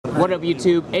What up,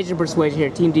 YouTube? Asian Persuasion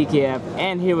here, Team DKF,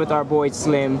 and here with our boy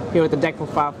Slim, here with the deck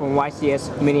profile from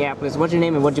YCS Minneapolis. What's your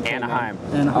name and what'd you play? Anaheim.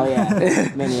 Oh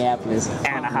yeah, Minneapolis.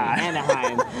 Anaheim.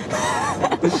 Anaheim.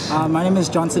 My name is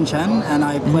Chen, and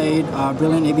I played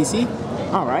Brilliant ABC.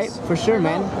 All right, for sure,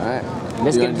 man. All right.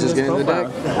 Let's You get into just this get into the profile.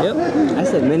 deck? Yep. I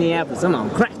said Minneapolis. I'm on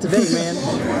crack today, man.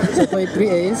 So I played 3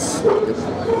 A's,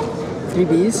 3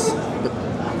 B's,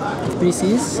 3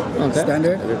 C's,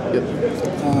 standard. Yep.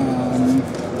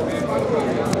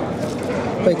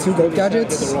 Played 2 gold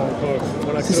gadgets,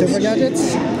 2 silver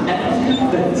gadgets.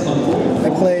 I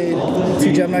played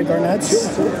 2 Gemini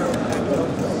Garnets.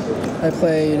 I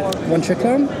played 1 Trick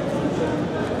Clown.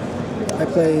 I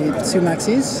played 2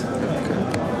 Maxis.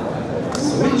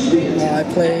 I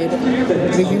played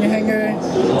 3 Union Hanger,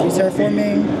 3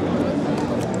 Terraforming,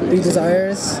 3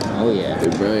 Desires. Oh yeah.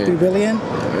 3 Brilliant. 3 Brilliant.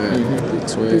 Alright.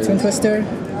 3 Twin Twister.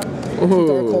 2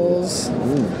 Dark Holes.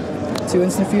 2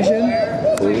 Instant Fusion.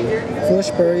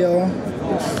 Foolish Burial.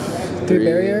 3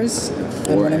 Barriers.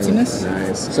 And 1 Emptiness.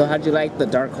 Nice. So how'd you like the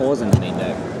dark holes in the main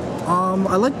deck?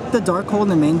 I like the Dark Hole in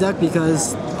the main deck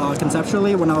because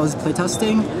conceptually when I was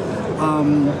playtesting,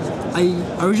 I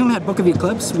originally had Book of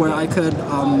Eclipse where I could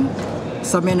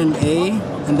summon an A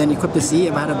and then equip the C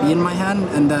if I had a B in my hand,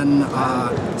 and then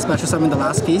special summon the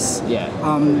last piece. Yeah.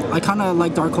 I kind of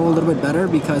like Dark Hole a little bit better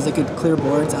because it could clear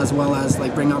boards as well as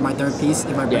like bring out my third piece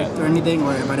if I break or anything,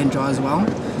 or if I didn't draw as well.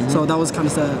 So that was kind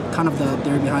of the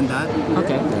theory behind that.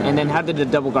 Okay. And then how did the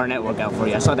double garnet work out for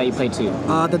you? I saw that you played 2.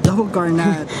 The double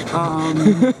garnet.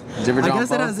 Did you ever draw I guess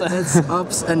it both? has its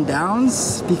ups and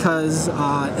downs because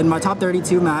in my top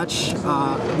 32 match,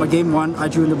 my game 1, I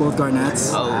drew into both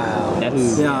garnets. Oh,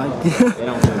 that's Yeah. they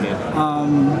don't feel good.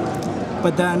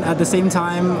 But then at the same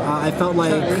time, I felt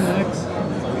like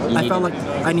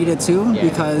I needed 2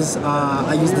 because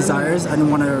I used Desires. I didn't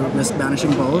want to risk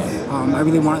banishing both. I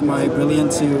really wanted my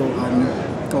Brilliant to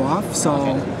go off,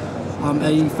 so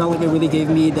I felt like it really gave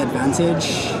me the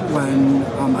advantage when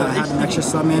I had an extra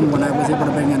summon, when I was able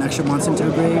to bring an extra monster into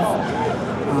the grave.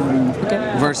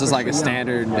 Versus like a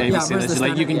standard ABC versus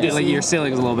like you can do like your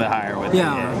ceiling's a little bit higher with it.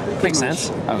 Makes sense.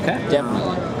 Okay. Definitely.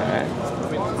 Alright.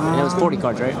 And it was 40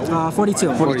 cards, right?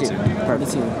 42. 42.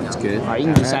 42. That's good. Alright, you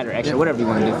can do side or extra, whatever you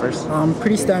want to do first.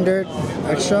 Pretty standard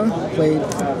extra. Played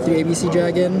 3 ABC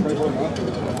Dragon,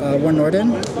 1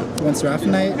 Norden, 1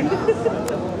 Seraphonite,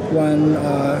 1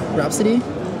 Rhapsody,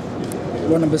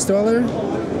 1 Abyss Dweller,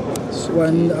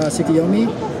 1 Tsukuyomi,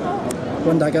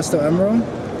 1 Daigusto Emerald,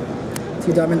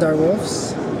 2 Diamond Dire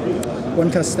Wolves, 1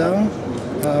 Castel,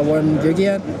 1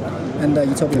 Virgiat, and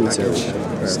Utopia package.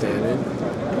 Standard.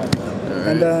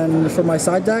 And then for my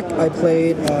side deck, I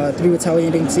played 3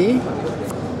 Retaliating Sea,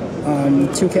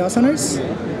 2 Chaos Hunters,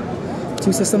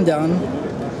 2 System Down,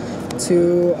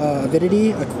 2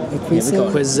 Avidity,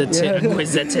 Inquisitiveness.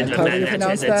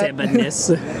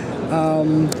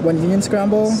 1 Union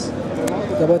Scramble,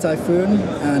 Double Typhoon,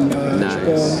 and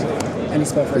triple any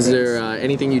spell for Is there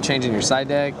anything you change in your side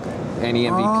deck? Any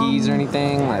MVPs or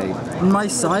anything? Like in my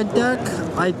side deck,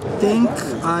 I think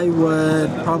I would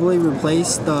probably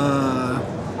replace the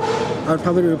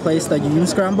Union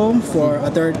Scramble for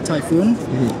a 3rd Typhoon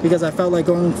because I felt like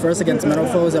going first against Metal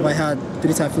Foes, if I had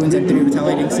 3 Typhoons and 3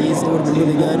 Retaliating Seas, it would have been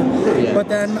really good. But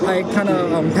then I kind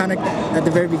of panicked at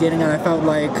the very beginning and I felt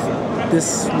like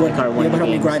this would be able to help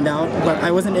me grind out, but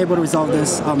I wasn't able to resolve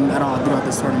this at all throughout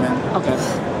this tournament. Okay.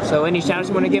 So any shout outs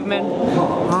you want to give, man?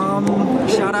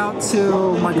 Shout out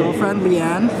to my girlfriend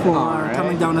Leanne for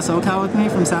coming down to SoCal with me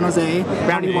from San Jose.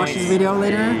 Probably watch this video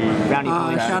later.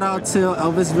 Shout out to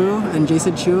Elvis Vu and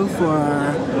Jason Chu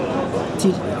for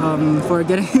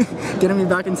getting me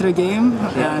back into the game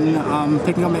and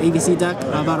picking up my ABC deck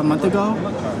about a month ago.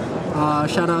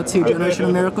 Shout out to Generation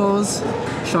of Miracles,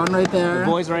 Sean right there, the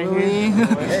boys right Louis,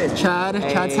 here,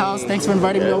 Chad's house. Thanks for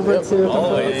inviting me over to come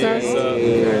play with us.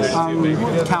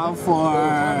 Cal for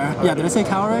did I say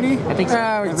Cal already? I think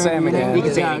so. we can say him again. You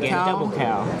can say it again. Cal. Double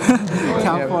cow.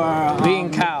 Cal for being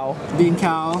cow. Being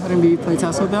Cal, letting me play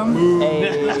test with them.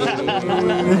 Hey.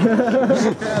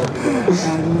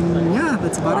 And yeah,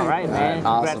 that's about it. All right, man.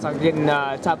 Awesome. Congrats on getting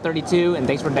top 32, and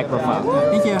thanks for the deck profile.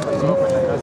 Thank you.